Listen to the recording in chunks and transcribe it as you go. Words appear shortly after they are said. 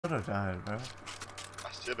Should have died, bro.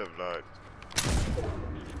 I should have died.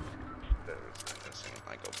 That seemed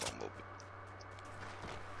like a bumblebee.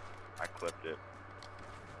 I clipped it.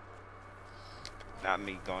 Not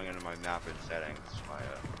me going into my map and settings.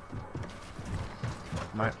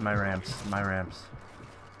 My ramps.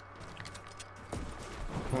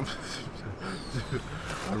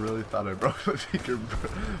 I really thought I broke my finger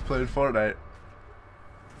playing Fortnite.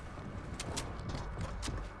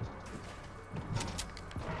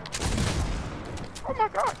 Oh my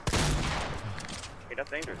god! Hey, that's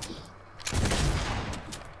dangerous.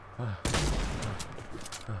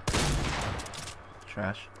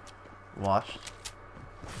 Trash. Washed.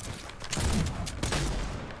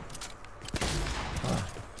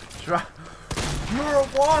 You're a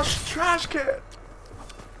washed trash can!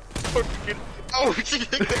 Oh, shit!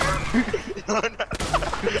 No, no.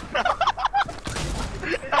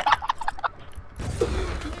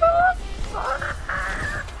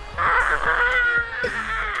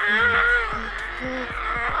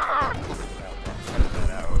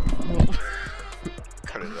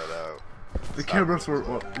 Cut that out. The cameras were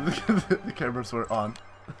on. The cameras were on.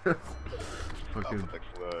 Fucking.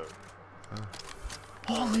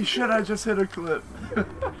 Holy shit! I just hit a clip. I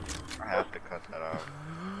have to cut that out.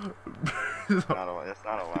 It's not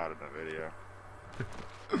allowed in the video.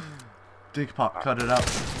 Dig Pop, cut it out.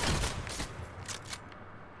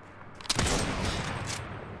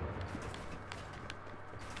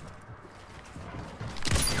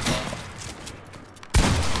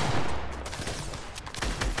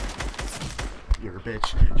 You're a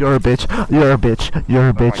bitch. You're a bitch. You're a bitch. You're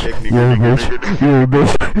a bitch. You're a bitch. You're a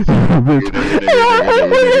bitch. You're a bitch.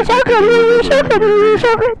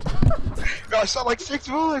 I shot like 6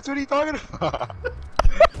 bullets. What are you talking about?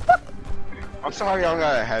 I'm sorry, I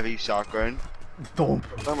got a heavy shotgun. Thump.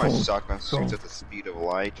 Not my shotgun shoots at the speed of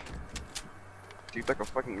light. Shoots like a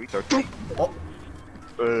fucking retard. Oh.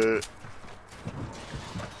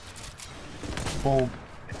 Boom.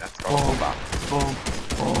 And that's called Boom.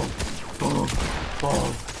 Boom.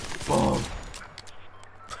 Boom. Boom.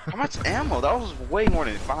 How much ammo? That was way more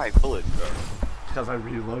than 5 bullets, bro. Because I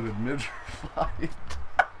reloaded mid-fight.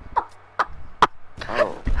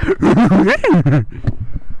 Oh. Oh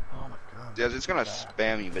my god. Yeah, I was just gonna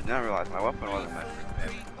spam you, but then I realized my weapon wasn't meant for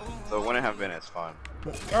spam. So it wouldn't have been as fun.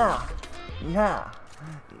 Yeah.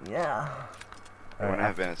 It wouldn't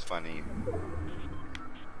have been as funny.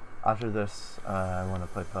 After this, I want to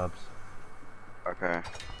play pubs. Okay.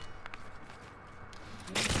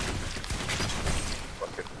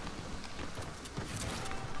 Fuck it.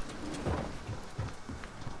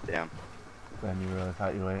 Damn. Ben, you really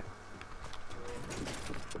thought you ate?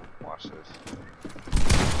 Watch this.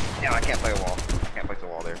 Yeah, I can't play a wall. I can't place a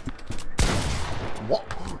wall there. What?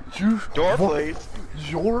 You? Door, please.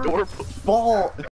 Your Door, ball.